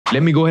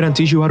let me go ahead and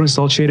teach you how to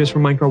install shaders for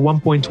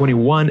Minecraft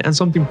 1.21. And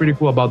something pretty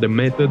cool about the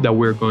method that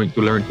we're going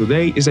to learn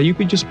today is that you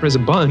could just press a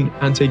button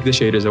and take the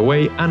shaders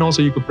away, and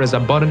also you could press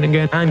that button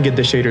again and get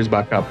the shaders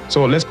back up.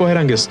 So let's go ahead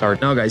and get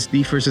started. Now guys,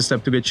 the first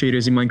step to get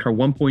shaders in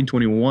Minecraft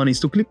 1.21 is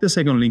to click the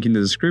second link in the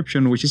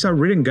description, which is a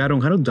written guide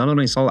on how to download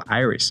and install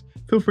Iris.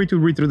 Feel free to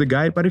read through the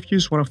guide, but if you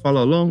just want to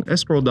follow along,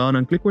 scroll down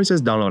and click where it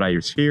says download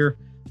Iris here.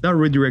 That'll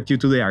redirect you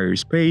to the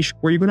Iris page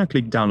where you're going to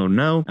click download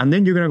now, and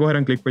then you're going to go ahead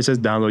and click where it says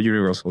download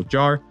Universal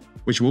Jar,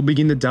 which will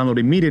begin the download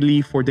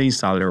immediately for the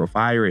installer of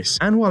Iris.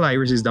 And while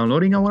Iris is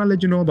downloading, I want to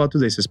let you know about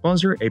today's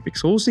sponsor,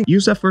 Apex Hosting.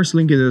 Use that first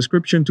link in the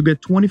description to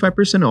get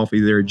 25% off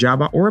either a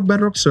Java or a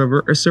Bedrock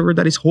server, a server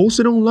that is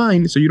hosted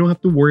online, so you don't have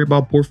to worry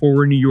about port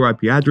forwarding your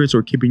IP address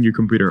or keeping your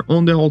computer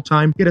on the whole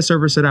time. Get a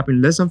server set up in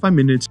less than 5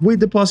 minutes with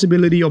the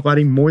possibility of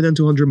adding more than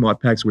 200 mod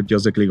packs with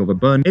just a click of a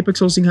button.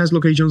 Apex Hosting has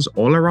locations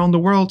all around the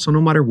world, so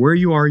no matter where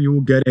you are, you will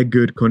get a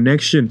good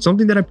connection.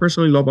 Something that I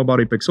personally love about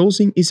Apex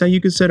Hosting is that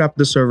you could set up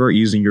the server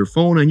using your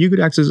phone, and you could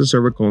access the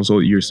server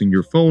console using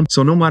your phone.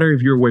 So no matter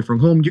if you're away from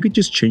home, you could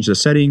just change the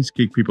settings,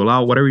 kick people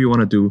out, whatever you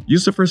want to do.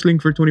 Use the first link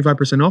for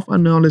 25% off,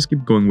 and now let's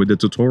keep going with the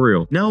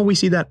tutorial. Now we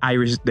see that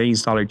Iris, the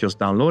installer, just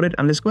downloaded,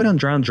 and let's go ahead and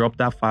drag and drop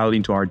that file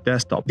into our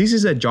desktop. This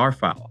is a jar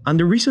file, and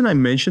the reason I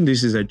mentioned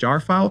this is a jar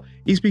file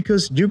is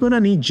because you're gonna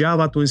need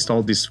Java to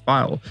install this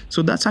file.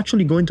 So that's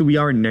actually going to be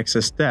our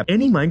next step.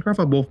 Any Minecraft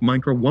above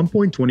Minecraft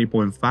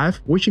 1.20.5,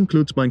 which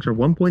includes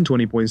Minecraft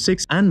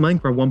 1.20.6 and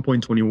Minecraft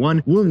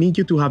 1.21, will need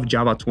you to have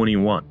Java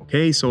 21.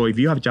 Okay, so if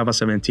you have Java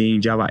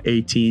 17, Java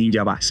 18,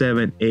 Java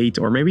 7, 8,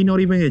 or maybe not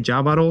even a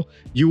Java at all,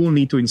 you will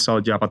need to install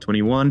Java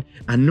 21.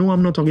 And no,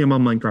 I'm not talking about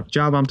Minecraft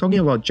Java, I'm talking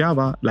about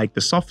Java, like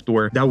the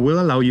software that will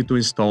allow you to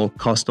install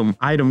custom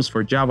items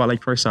for Java,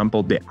 like for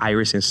example, the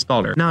Iris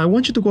installer. Now I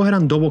want you to go ahead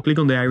and double click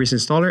on the Iris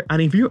installer,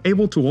 and if you're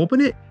able to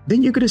open it,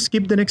 then you could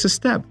skip the next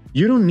step.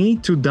 You don't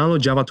need to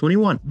download Java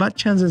 21, but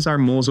chances are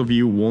most of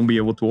you won't be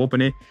able to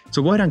open it.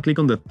 So go ahead and click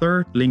on the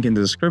third link in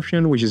the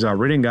description, which is a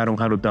written guide on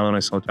how to download and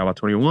install Java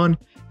 21.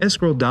 And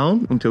scroll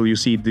down until you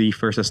see the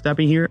first step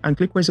in here and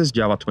click where it says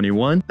Java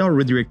 21. That'll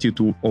redirect you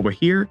to over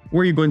here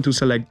where you're going to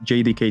select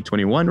JDK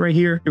 21 right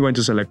here. You're going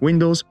to select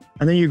Windows,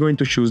 and then you're going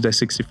to choose the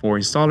 64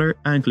 installer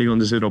and click on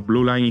this little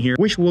blue line in here,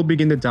 which will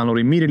begin the download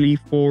immediately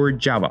for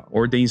Java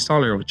or the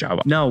installer of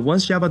Java. Now,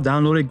 once Java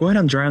downloaded, go ahead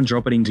and drag and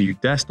drop it into your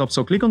desktop.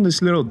 So click on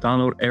this little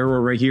download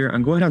arrow right here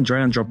and go ahead and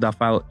drag and drop that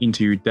file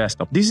into your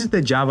desktop. This is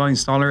the Java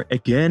installer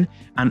again,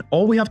 and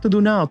all we have to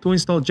do now to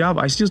install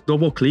Java is just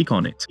double click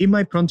on it. It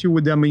might prompt you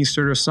with the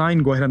administrator sign.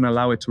 Go ahead and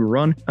allow it to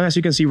run, and as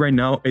you can see right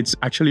now, it's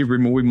actually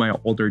removing my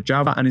older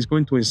Java and it's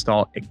going to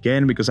install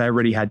again because I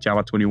already had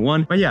Java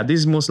 21. But yeah, this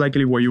is most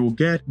likely what you will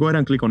get. Go ahead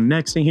and click on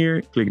next in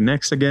here, click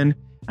next again,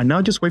 and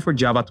now just wait for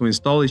Java to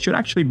install. It should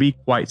actually be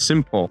quite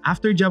simple.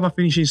 After Java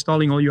finishes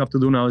installing, all you have to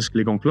do now is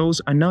click on close,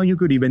 and now you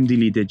could even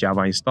delete the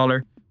Java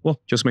installer. Well,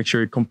 just make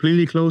sure it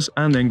completely closed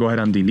and then go ahead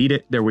and delete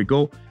it. There we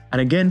go. And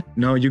again,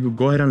 now you could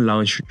go ahead and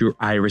launch your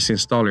Iris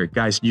installer.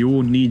 Guys, you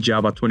will need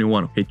Java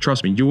 21. Okay,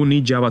 trust me, you will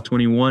need Java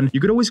 21. You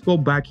could always go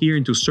back here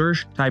into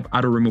search, type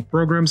auto remove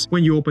programs.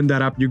 When you open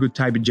that up, you could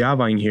type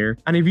Java in here.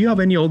 And if you have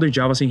any older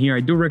Javas in here,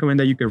 I do recommend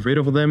that you get rid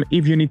of them.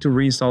 If you need to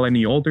reinstall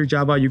any older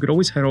Java, you could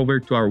always head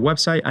over to our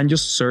website and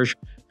just search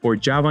for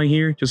Java in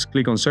here. Just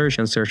click on search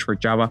and search for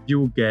Java.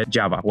 You will get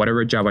Java,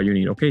 whatever Java you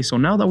need. Okay, so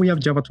now that we have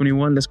Java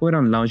 21, let's go ahead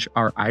and launch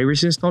our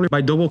Iris installer. By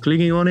double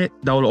clicking on it,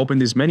 that will open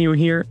this menu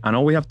here, and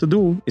all we have to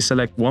do is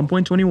select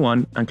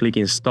 1.21 and click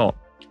install.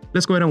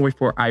 Let's go ahead and wait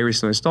for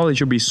Iris to install. It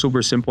should be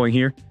super simple in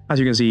here. As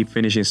you can see,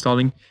 finish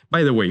installing.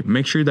 By the way,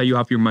 make sure that you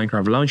have your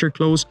Minecraft launcher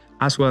closed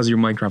as well as your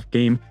Minecraft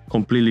game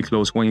completely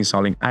closed when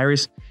installing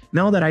Iris.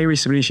 Now that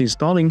Iris finished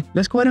installing,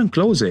 let's go ahead and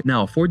close it.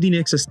 Now, for the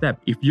next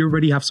step, if you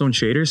already have some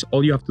shaders,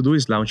 all you have to do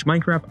is launch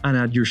Minecraft and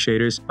add your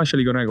shaders. I'm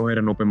actually gonna go ahead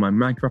and open my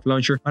Minecraft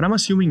launcher, but I'm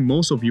assuming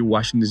most of you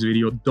watching this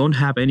video don't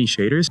have any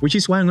shaders, which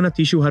is why I'm gonna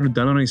teach you how to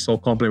download and install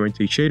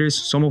complementary shaders,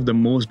 some of the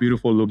most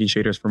beautiful looking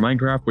shaders for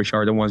Minecraft, which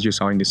are the ones you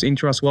saw in this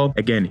intro as well.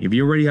 Again, if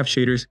you already have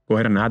shaders, go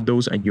ahead and add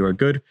those and you are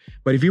good.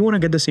 But if you want to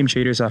get the same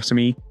shaders as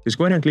me, just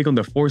go ahead and click on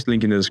the fourth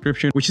link in the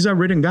description, which is a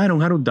written guide on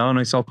how to download and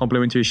install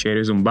complementary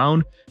shaders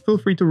Unbound. Feel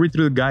free to read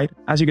through the guide.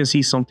 As you can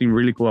see, something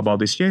really cool about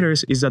these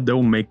shaders is that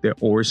they'll make the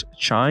ores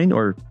shine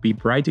or be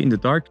bright in the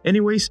dark.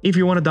 Anyways, if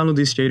you want to download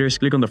these shaders,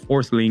 click on the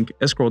fourth link,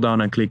 scroll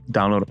down and click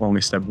download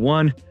on step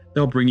 1.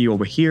 They'll bring you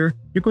over here.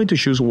 You're going to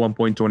choose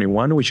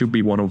 1.21, which should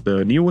be one of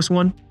the newest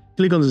one.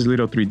 Click on these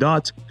little 3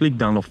 dots, click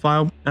download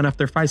file, and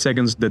after 5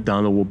 seconds, the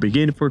download will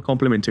begin for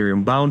complementary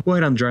Unbound. Go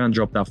ahead and drag and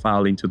drop that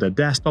file into the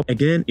desktop.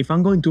 Again, if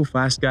I'm going too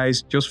fast,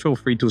 guys, just feel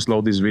free to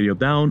slow this video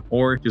down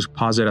or just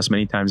pause it as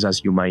many times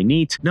as you might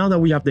need. Now that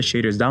we have the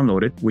shaders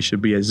downloaded, which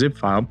should be a zip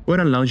file, go ahead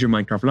and launch your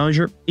Minecraft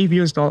launcher. If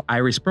you install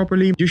Iris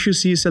properly, you should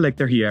see a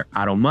selector here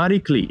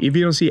automatically. If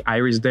you don't see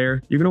Iris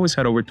there, you can always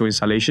head over to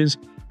installations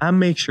and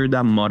make sure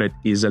that modded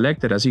is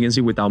selected. As you can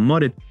see, without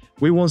modded,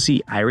 we won't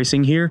see Iris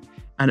in here.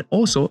 And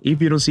also,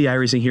 if you don't see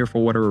Iris in here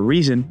for whatever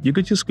reason, you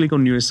could just click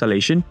on new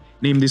installation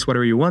name this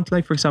whatever you want,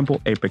 like for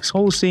example, Apex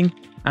Hosting.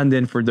 And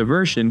then for the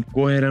version,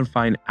 go ahead and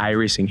find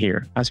Iris in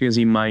here. As you can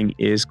see, mine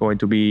is going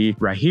to be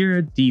right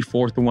here, the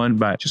fourth one,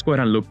 but just go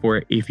ahead and look for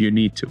it if you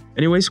need to.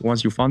 Anyways,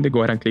 once you found it, go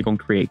ahead and click on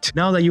create.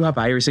 Now that you have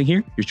Iris in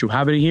here, you should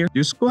have it in here.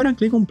 Just go ahead and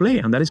click on play,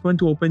 and that is going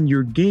to open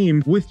your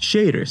game with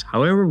shaders.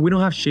 However, we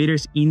don't have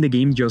shaders in the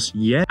game just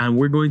yet, and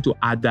we're going to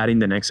add that in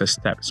the next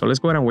step. So let's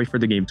go ahead and wait for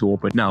the game to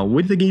open. Now,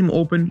 with the game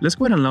open, let's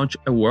go ahead and launch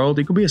a world.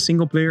 It could be a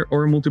single player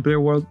or a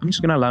multiplayer world. I'm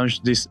just gonna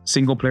launch this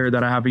single player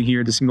that I have in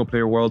here, the single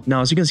player world.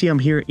 Now, as you can see, I'm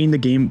here in the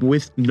game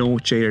with no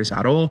shaders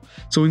at all.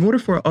 So in order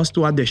for us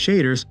to add the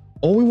shaders,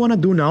 all we want to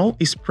do now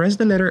is press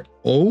the letter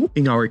O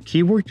in our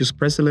keyboard. Just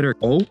press the letter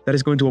O. That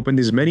is going to open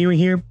this menu in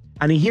here.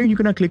 And in here, you're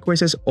going to click where it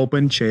says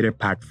Open Shader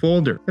Pack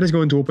Folder. That is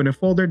going to open a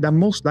folder that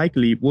most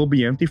likely will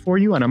be empty for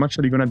you. And I'm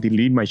actually going to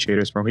delete my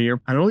shaders from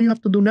here. And all you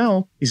have to do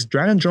now is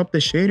drag and drop the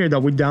shader that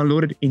we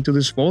downloaded into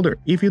this folder.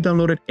 If you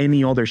downloaded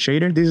any other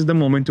shader, this is the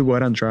moment to go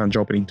ahead and drag and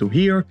drop it into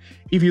here.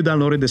 If you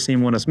downloaded the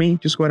same one as me,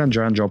 just go ahead and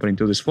drag and drop it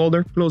into this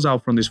folder, close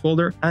out from this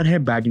folder, and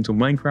head back into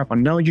Minecraft.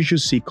 And now you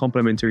should see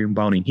complementary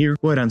inbound in here.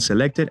 Go ahead and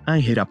select it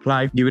and hit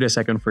apply. Give it a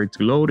second for it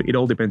to load. It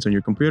all depends on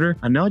your computer.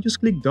 And now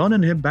just click done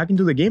and head back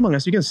into the game. And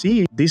as you can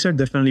see, these are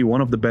definitely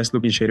one of the best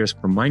looking shaders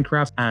for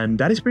Minecraft, and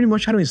that is pretty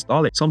much how to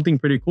install it. Something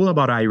pretty cool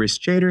about Iris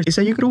shaders is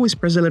that you could always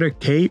press the letter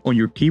K on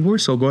your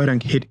keyboard. So go ahead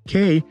and hit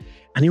K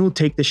and it will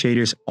take the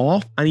shaders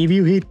off. And if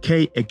you hit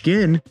K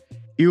again,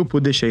 it will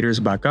put the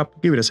shaders back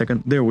up. Give it a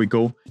second. There we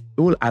go.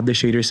 It will add the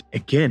shaders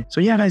again.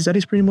 So yeah, guys, that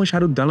is pretty much how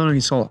to download and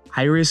install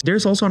Iris.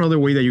 There's also another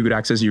way that you could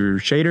access your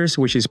shaders,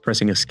 which is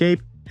pressing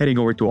escape, heading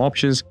over to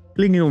options,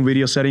 clicking on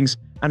video settings,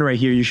 and right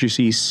here you should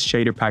see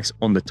shader packs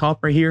on the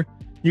top right here.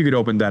 You could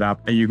open that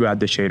up and you could add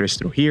the shaders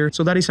through here.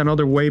 So that is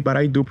another way, but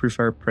I do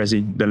prefer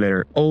pressing the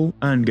letter O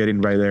and getting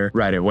right there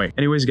right away.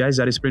 Anyways, guys,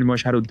 that is pretty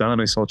much how to download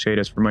and install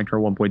shaders for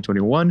Minecraft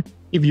 1.21.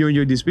 If you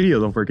enjoyed this video,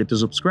 don't forget to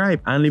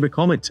subscribe and leave a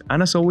comment.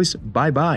 And as always, bye bye.